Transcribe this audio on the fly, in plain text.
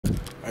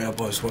Alright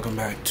boys, welcome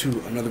back to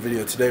another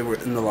video. Today we're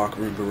in the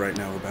locker room, but right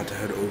now we're about to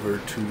head over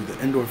to the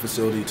indoor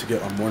facility to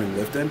get our morning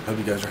lift in. Hope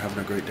you guys are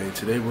having a great day.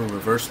 Today we're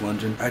reverse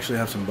lunging. I actually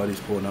have some buddies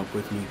pulling up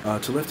with me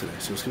to lift today,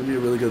 so it's going to be a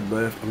really good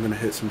lift. I'm going to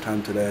hit some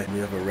time today. We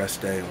have a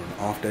rest day or an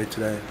off day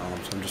today,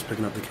 so I'm just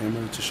picking up the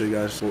camera to show you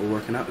guys what we're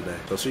working out today.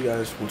 So I'll see you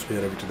guys once we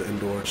head over to the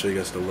indoor, show you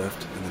guys the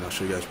lift, and then I'll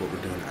show you guys what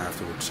we're doing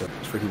afterwards. So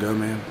let's freaking go,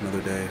 man.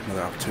 Another day,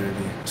 another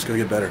opportunity. Let's go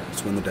get better.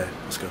 Let's win the day.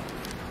 Let's go.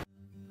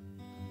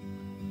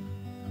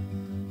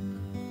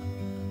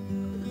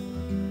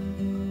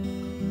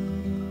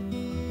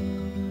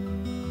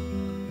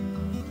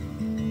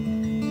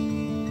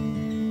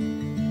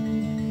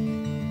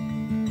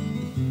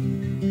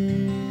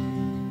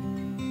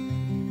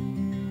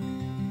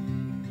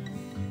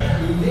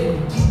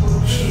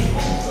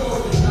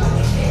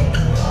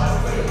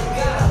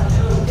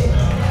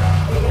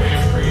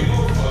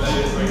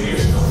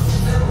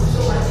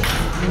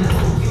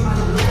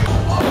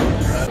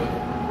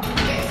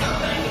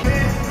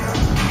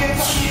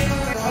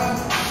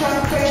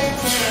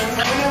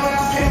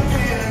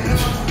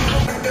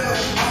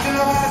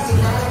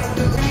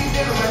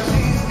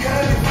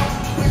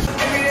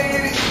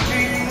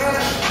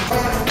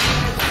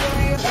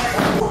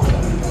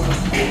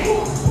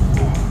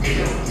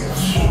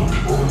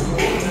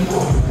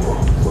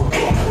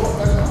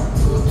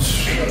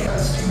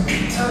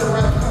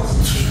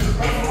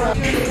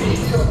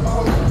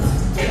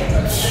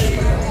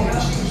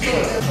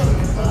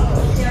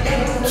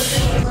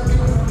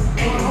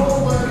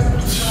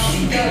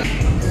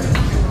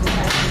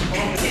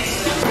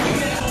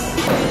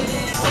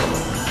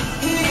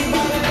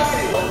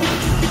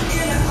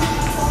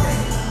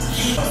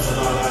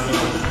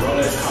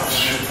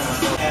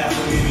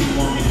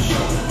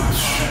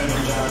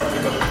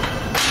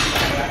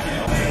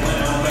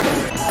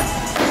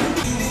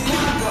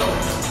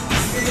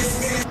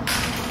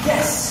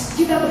 Yes!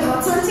 You have a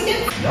concert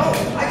ticket? No,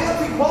 I got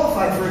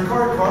pre-qualified for a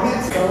car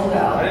comments. Sold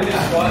out. I didn't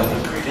just want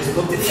to just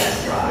booked a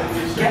test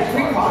drive. Get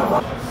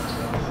pre-qualified.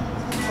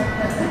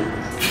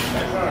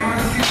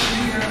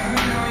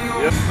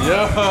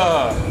 Yeah.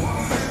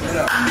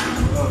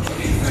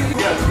 You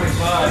got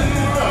 25.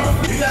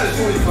 You got a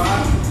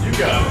 25. You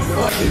got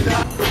it.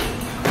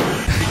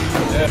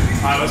 Yeah.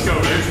 Alright, let's go,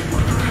 baby.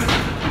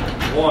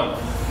 One.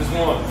 Just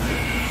one.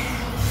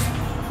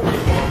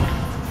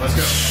 Let's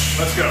go.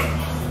 Let's go.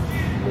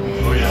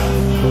 Oh yeah.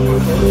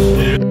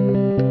 Yeah.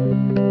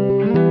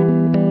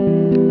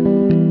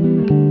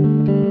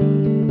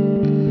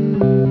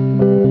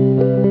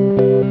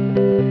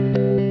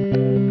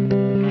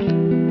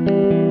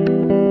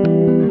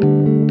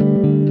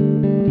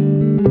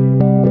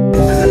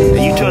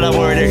 You told that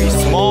word there. He's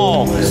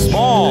small.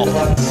 Small.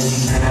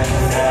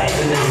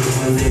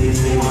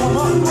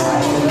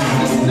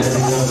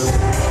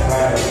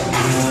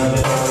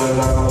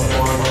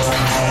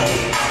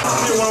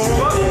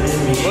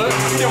 What?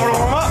 You want to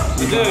warm up?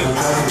 You did.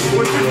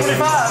 What's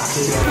 225?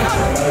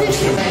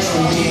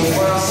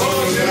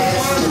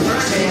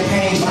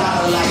 Champagne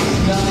bottle, like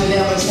nothing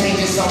ever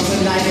changes, so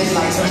tonight is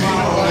like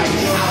tomorrow. Like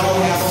I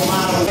don't have a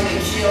model,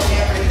 and kill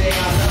everything.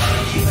 I love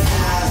to keep an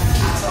eye.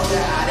 I told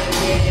her I didn't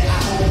win it. I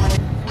don't want it.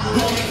 I'm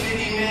only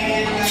 50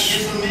 million, and I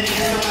get some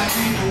millions on my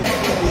people.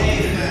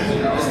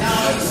 It's not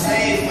what to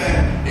say,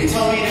 man. They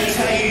told me to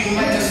tell you you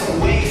might just a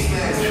waste,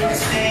 man. And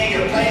stay in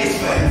your place,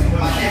 man.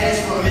 My dad is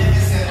from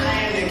Memphis, and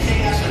I am the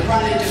king. I should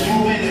probably just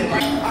move in and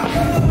bring.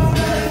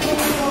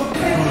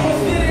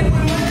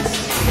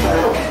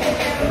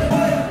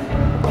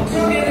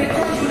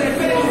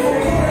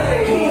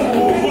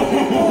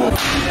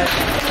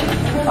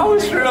 I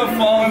was straight up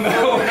falling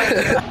though.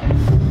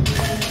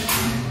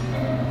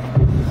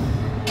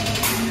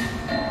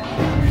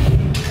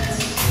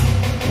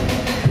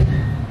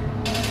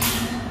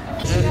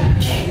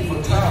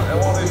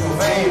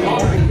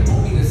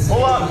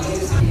 Pull up. Do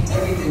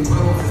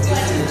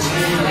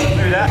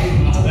that.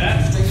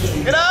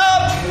 Get up.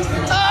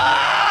 Up.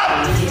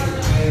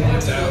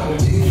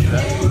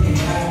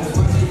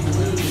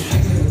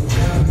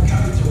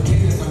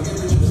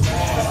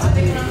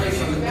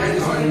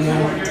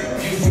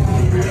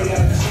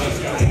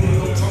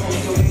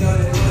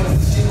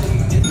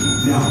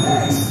 Now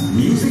that's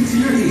music to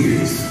your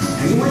ears.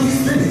 And when you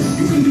spin it,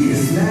 you can be a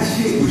smash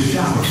hit with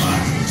Shopify.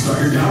 Start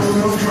your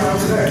download trial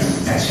today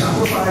at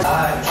Shopify.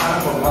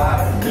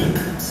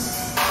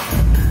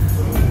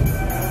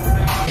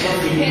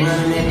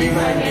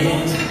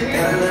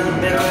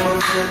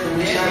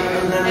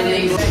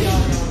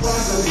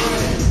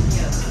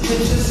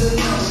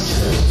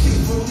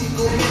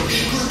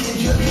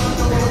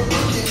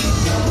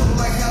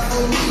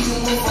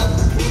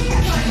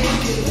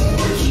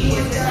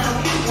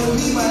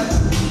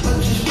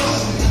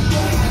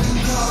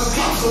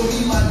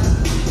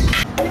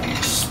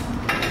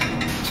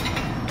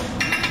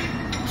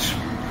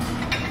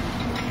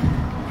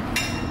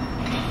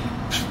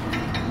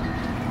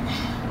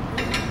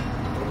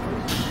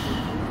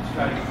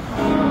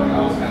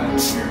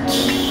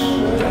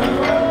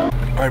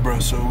 Alright bro,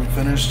 so we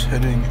finished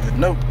hitting,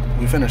 nope,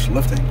 we finished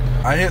lifting.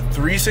 I hit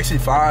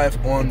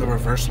 365 on the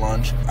reverse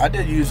lunge. I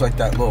did use like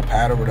that little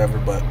pad or whatever,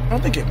 but I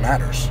don't think it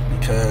matters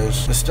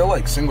because it's still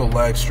like single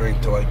leg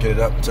strength to like get it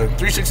up. So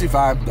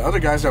 365. The other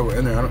guys that were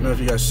in there, I don't know if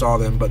you guys saw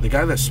them, but the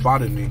guy that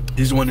spotted me,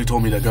 he's the one who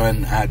told me to go ahead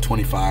and add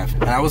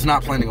 25. And I was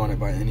not planning on it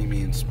by any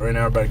means. Right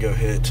now we're about to go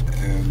hit,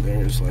 and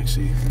there's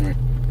Lexi.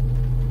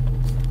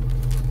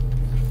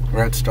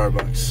 We're at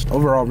Starbucks.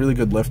 Overall, really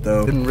good lift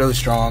though. Getting really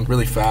strong,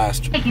 really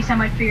fast. Thank you so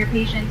much for your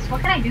patience.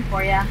 What can I do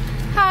for you?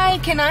 Hi,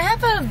 can I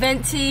have a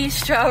venti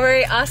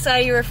strawberry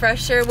acai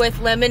refresher with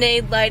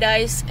lemonade, light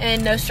ice,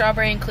 and no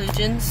strawberry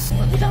inclusions?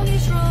 Without any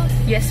straw?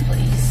 Yes,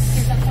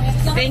 please.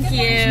 Thank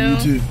you. You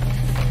too.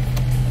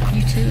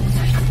 You too.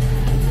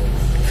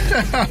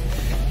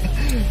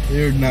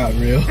 You're not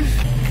real.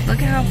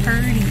 Look at how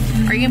pretty.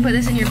 Are you gonna put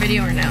this in your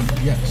video or no?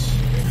 Yes.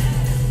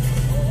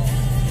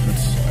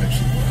 That's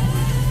actually.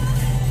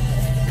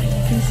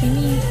 You can see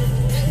me.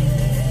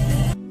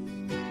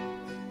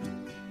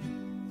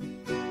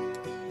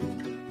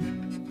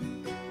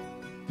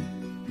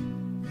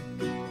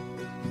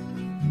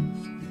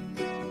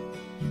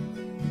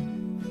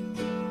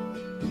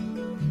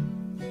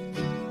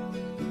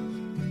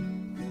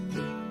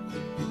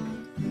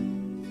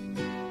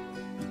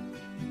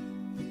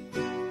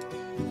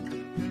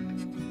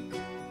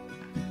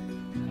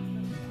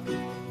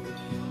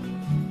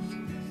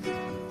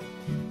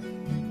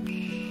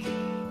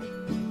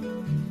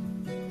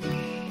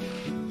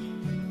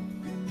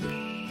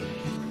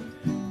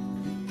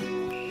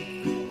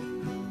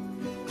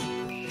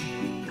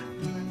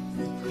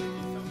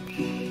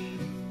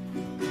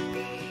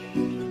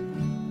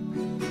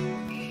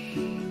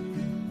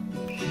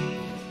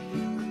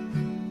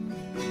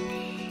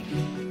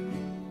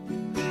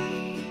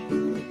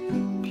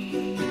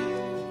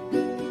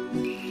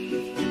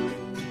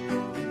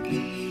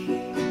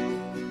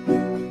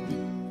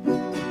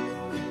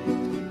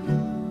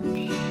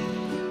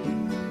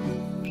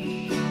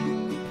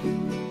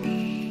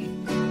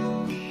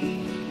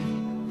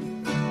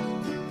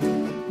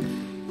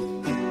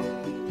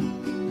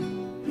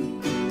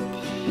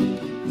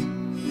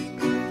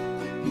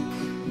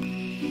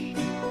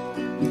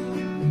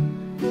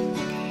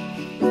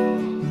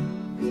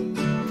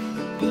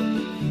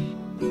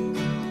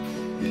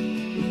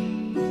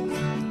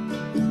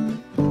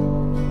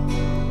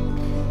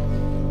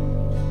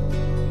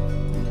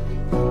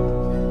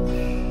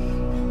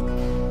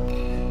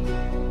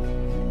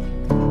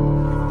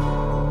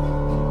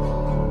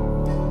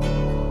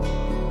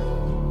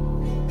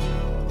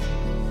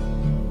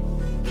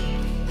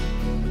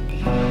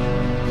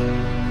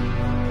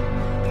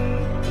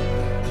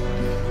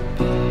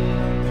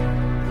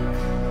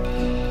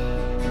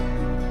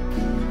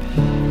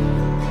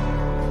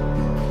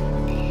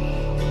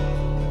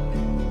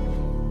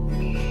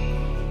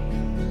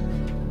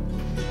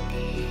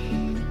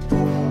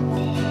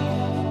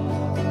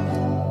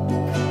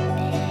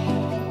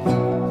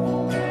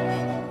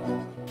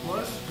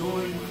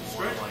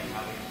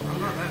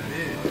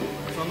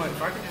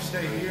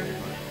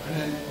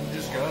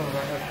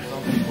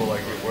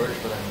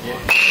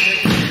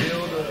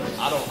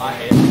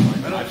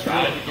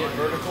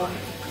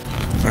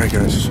 Alright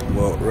guys,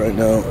 well right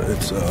now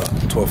it's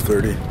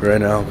 12:30.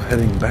 Right now I'm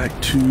heading back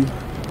to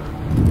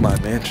my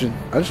mansion.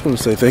 I just want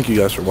to say thank you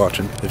guys for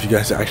watching. If you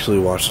guys actually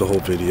watched the whole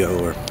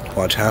video or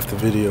watch half the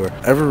video or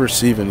ever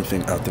receive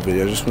anything out the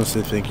video, I just want to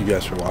say thank you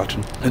guys for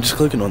watching and just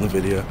clicking on the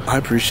video. I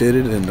appreciate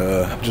it, and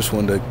just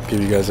wanted to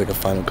give you guys like a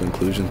final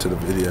conclusion to the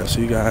video.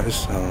 See you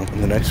guys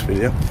in the next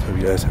video. Hope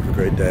you guys have a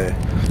great day,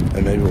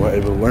 and maybe we're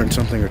able to learn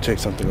something or take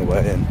something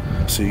away,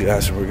 and see you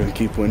guys. We're going to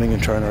keep winning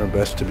and trying our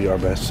best to be our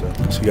best. So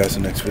see you guys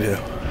in the next video.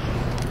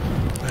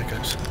 Bye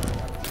guys.